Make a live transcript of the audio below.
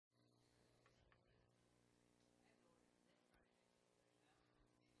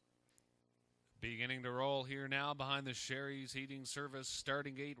Beginning to roll here now behind the Sherry's Heating Service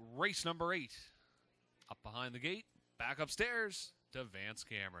starting gate, race number 8. Up behind the gate, back upstairs to Vance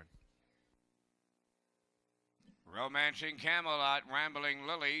Cameron. Romancing Camelot, Rambling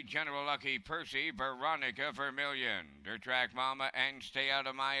Lily, General Lucky Percy, Veronica Vermilion, Dirt Track Mama, and Stay Out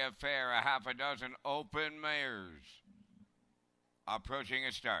of My Affair, a half a dozen open mares. Approaching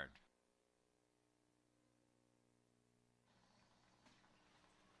a start.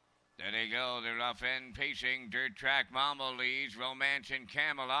 There they go, the rough end pacing. Dirt Track Mama leads, Romancing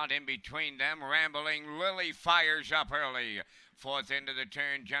Camelot in between them. Rambling Lily fires up early. Fourth into the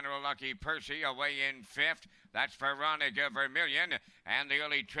turn, General Lucky Percy away in fifth. That's Veronica Vermilion. And the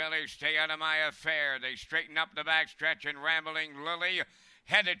early trailers Stay Out of My Affair. They straighten up the backstretch, and Rambling Lily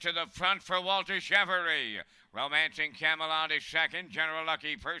headed to the front for Walter Chevery. Romancing Camelot is second. General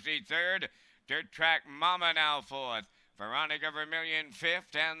Lucky Percy third. Dirt Track Mama now fourth. Veronica Vermilion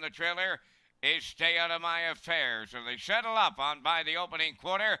fifth, and the trailer is Stay Out of My Affair. So they settle up on by the opening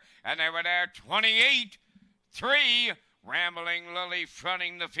quarter, and they were there 28-3. Rambling Lily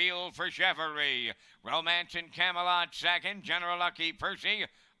fronting the field for Chevery. Romancing Camelot second. General Lucky Percy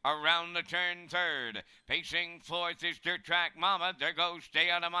around the turn third. Pacing fourth is Dirt Track Mama. There goes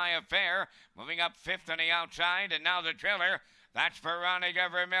Stay Out of My Affair. Moving up fifth on the outside, and now the trailer. That's Veronica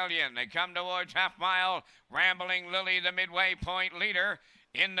Vermilion. They come towards half mile. Rambling Lily, the midway point leader.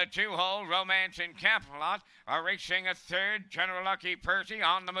 In the two-hole, Romancing Camelot are racing a third. General Lucky Percy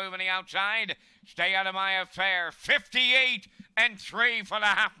on the move on the outside. Stay Out of My Affair. 58-3 for the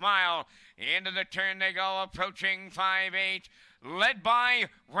half mile. Into the turn they go, approaching 5-8. Led by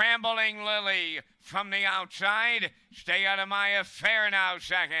Rambling Lily from the outside. Stay Out of My Affair now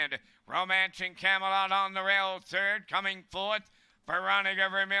second. Romancing Camelot on the rail third. Coming fourth, Veronica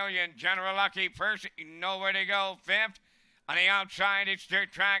Vermilion. General Lucky Percy nowhere to go fifth. On the outside, it's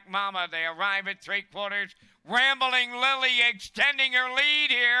Dirt Track Mama. They arrive at three-quarters. Rambling Lily extending her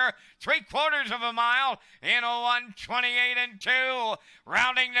lead here. 3/4 of a mile in a 1:28-2.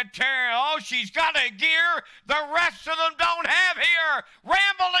 Rounding the turn. Oh, she's got a gear the rest of them don't have here.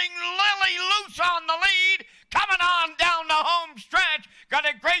 Rambling Lily loose on the lead. Coming on down the home stretch. Got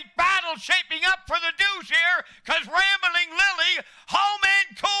a great battle shaping up for the deuce here, because Rambling Lily, home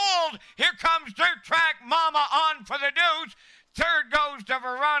and cooled. Here comes Dirt Track Mama on for the deuce. Third goes to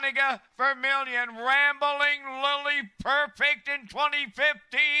Veronica Vermilion. Rambling Lily perfect in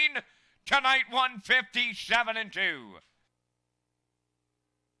 2015. Tonight 157-2.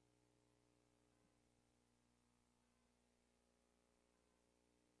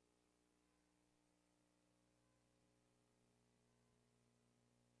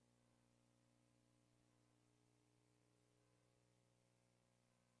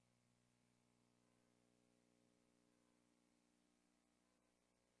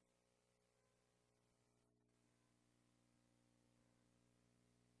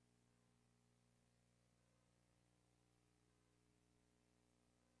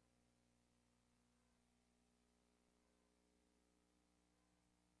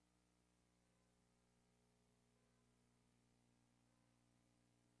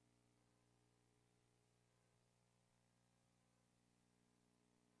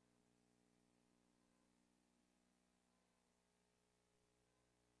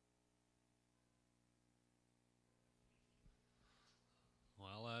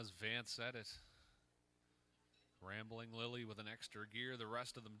 Well, as Vance said it, Rambling Lily with an extra gear the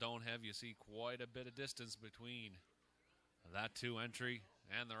rest of them don't have. You see quite a bit of distance between that two entry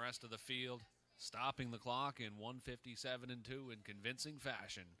and the rest of the field, stopping the clock in 157-2 in convincing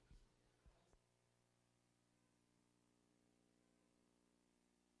fashion.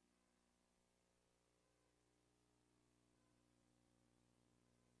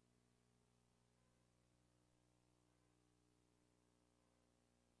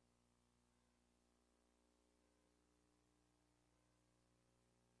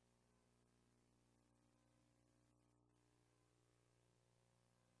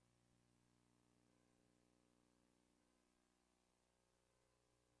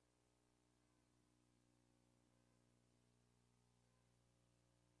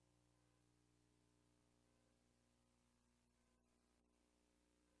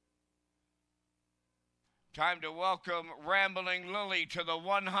 Time to welcome Rambling Lily to the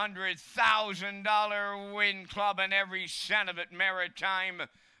 $100,000 win club, and every cent of it maritime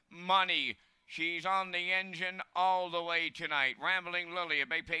money. She's on the engine all the way tonight. Rambling Lily, a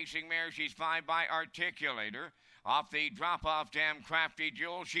bay pacing mare. She's 5 by Articulator. Off the drop-off dam, Crafty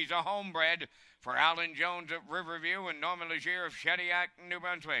Jewel. She's a homebred for Alan Jones of Riverview and Norman Legier of Shediac, New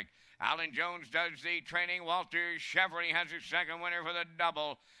Brunswick. Alan Jones does the training. Walter Chevery has his second winner for the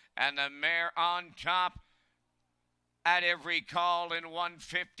double. And the mare on top at every call in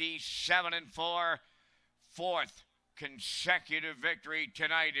 157-4. Fourth consecutive victory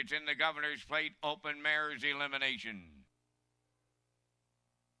tonight. It's in the Governor's Plate Open Mares Elimination.